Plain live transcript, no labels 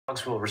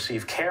Dogs will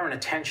receive care and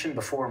attention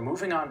before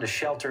moving on to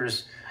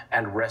shelters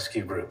and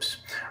rescue groups.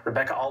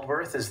 Rebecca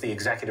Aldworth is the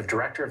Executive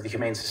Director of the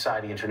Humane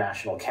Society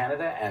International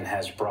Canada and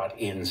has brought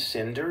in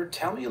Cinder.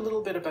 Tell me a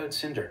little bit about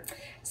Cinder.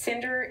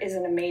 Cinder is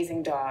an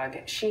amazing dog.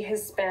 She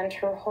has spent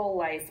her whole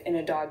life in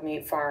a dog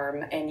meat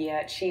farm, and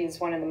yet she is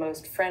one of the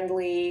most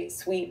friendly,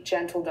 sweet,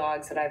 gentle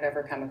dogs that I've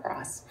ever come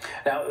across.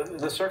 Now,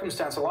 the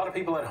circumstance, a lot of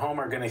people at home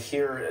are going to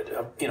hear,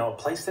 a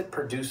place that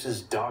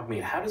produces dog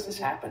meat. How does this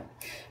happen?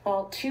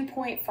 Well,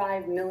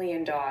 2.5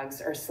 million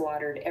dogs are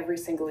slaughtered every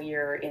single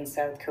year in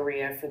South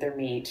Korea for their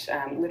meat.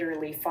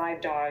 Literally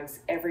 5 dogs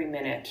every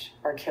minute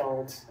are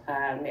killed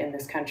in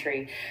this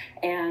country.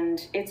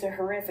 And it's a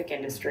horrific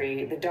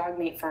industry. The dog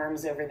meat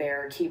farms over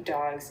there keep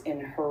dogs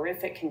in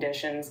horrific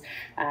conditions.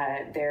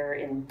 They're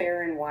in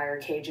barren wire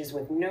cages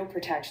with no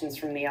protections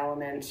from the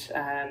element.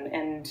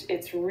 And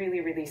it's really,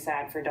 really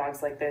sad for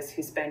dogs like this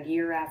who spend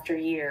year after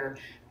year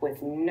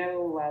with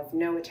no love,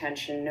 no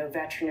attention, no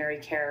veterinary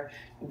care,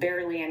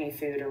 barely any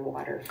food or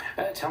water.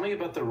 Tell me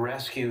about the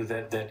rescue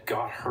that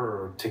got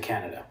her to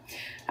Canada.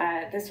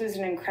 This was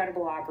an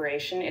incredible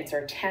operation. It's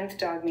our 10th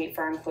dog meat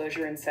farm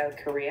closure in South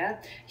Korea.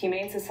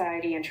 Humane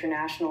Society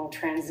International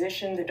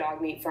transitioned the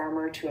dog meat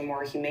farmer to a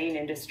more humane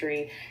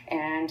industry,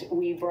 and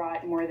we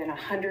brought more than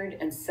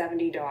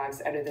 170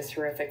 dogs out of this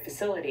horrific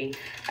facility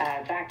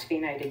back to the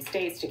United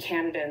States, to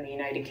Canada and the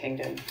United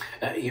Kingdom.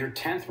 Your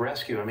 10th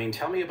rescue,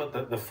 tell me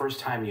about the first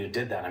time you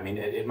did that.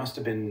 It must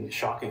have been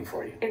shocking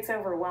for you. It's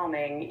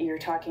overwhelming. You're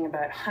talking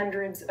about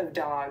hundreds of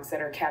dogs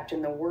that are kept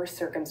in the worst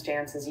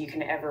circumstances you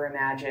can ever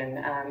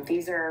imagine.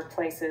 These are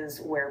places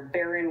where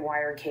barren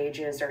wire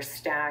cages are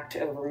stacked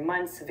over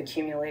months of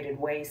accumulated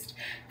waste.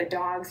 The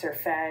dogs are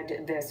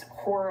fed this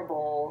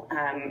horrible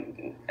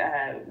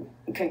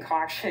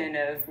concoction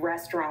of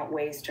restaurant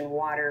waste and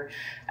water.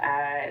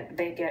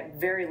 They get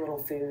very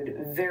little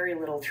food, very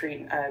little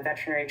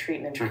veterinary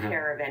treatment or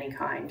care of any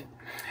kind.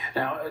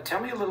 Now, tell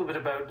me a little bit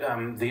about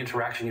the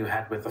interaction you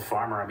had with the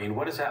farmer.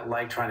 What is that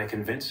like, trying to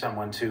convince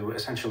someone to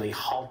essentially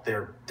halt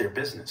their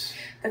business?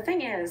 The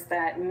thing is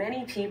that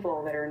many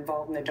people that are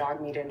involved in the dog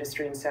meat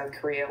industry in South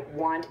Korea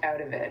want out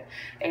of it.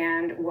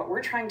 And what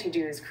we're trying to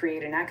do is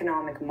create an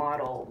economic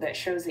model that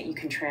shows that you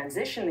can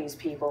transition these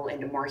people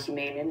into more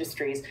humane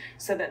industries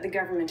so that the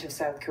government of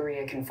South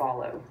Korea can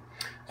follow.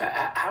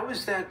 How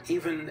is that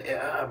even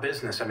a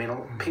business?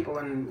 People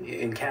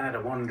in Canada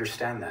won't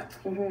understand that.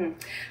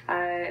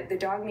 The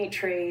dog meat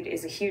trade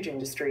is a huge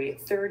industry.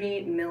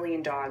 30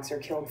 million dogs are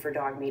killed for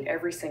dog meat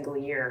every single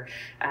year.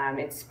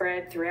 It's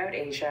spread throughout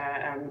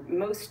Asia,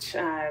 most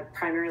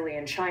primarily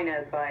in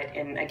China, but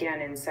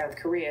again in South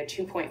Korea,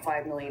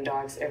 2.5 million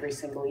dogs every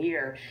single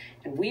year.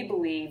 And we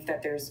believe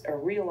that there's a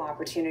real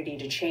opportunity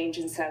to change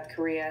in South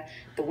Korea.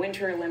 The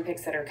Winter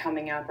Olympics that are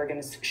coming up are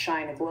going to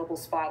shine a global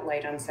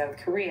spotlight on South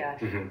Korea.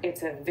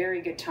 It's a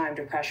very good time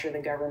to pressure the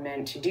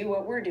government to do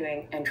what we're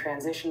doing and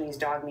transition these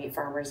dog meat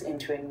farmers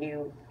into a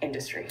new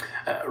industry.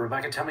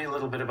 Rebecca, tell me a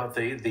little bit about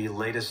the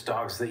latest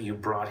dogs that you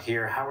brought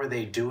here. How are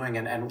they doing,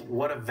 and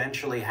what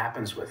eventually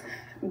happens with them?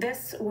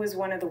 This was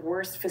one of the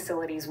worst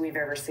facilities we've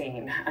ever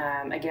seen.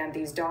 Again,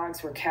 these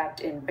dogs were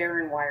kept in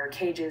barren wire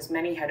cages.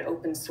 Many had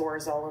open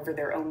sores all over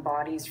their own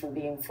bodies from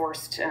being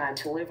forced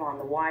to live on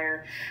the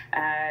wire.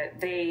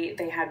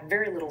 They had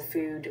very little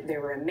food. They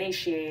were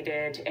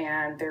emaciated,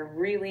 and they're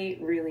really,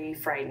 really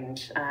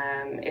frightened.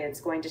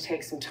 It's going to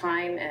take some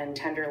time and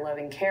tender,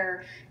 loving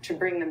care to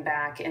bring them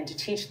back and to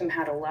teach them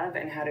how to love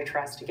and how to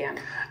trust again.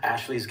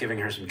 Ashley's giving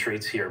her some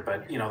treats here,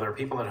 but there are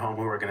people at home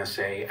who are going to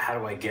say, how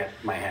do I get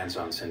my hands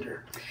on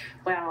Cinder?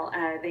 Well,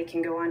 they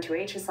can go on to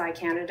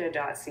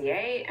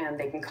hsicanada.ca and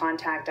they can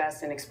contact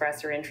us and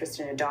express their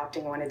interest in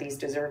adopting one of these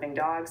deserving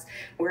dogs.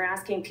 We're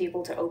asking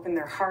people to open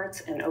their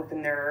hearts and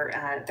open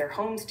their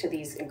homes to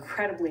these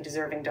incredibly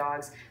deserving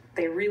dogs.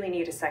 They really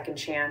need a second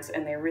chance,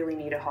 and they really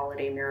need a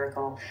holiday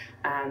miracle.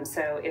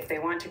 So if they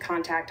want to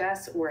contact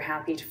us, we're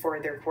happy to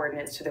forward their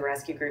coordinates to the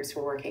rescue groups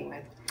we're working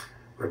with.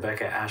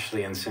 Rebecca,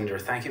 Ashley, and Cinder,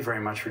 thank you very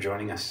much for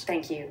joining us.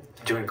 Thank you.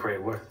 Doing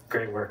great work.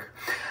 Great work.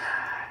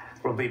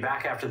 We'll be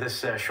back after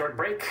this short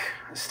break.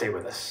 Stay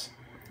with us.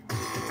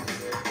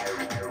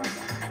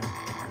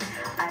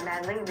 I'm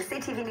Ann Ling, the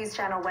CTV News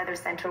Channel Weather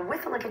Center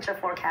with a look at your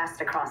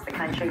forecast across the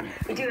country.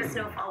 We do have a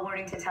snowfall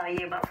warning to tell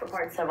you about for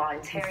parts of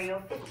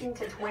Ontario. 15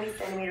 to 20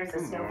 centimeters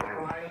of snowfall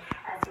warning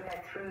as you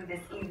head through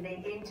this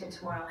evening into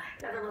tomorrow.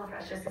 Another low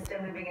pressure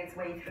system moving its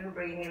way through,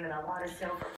 bringing in a lot of snow for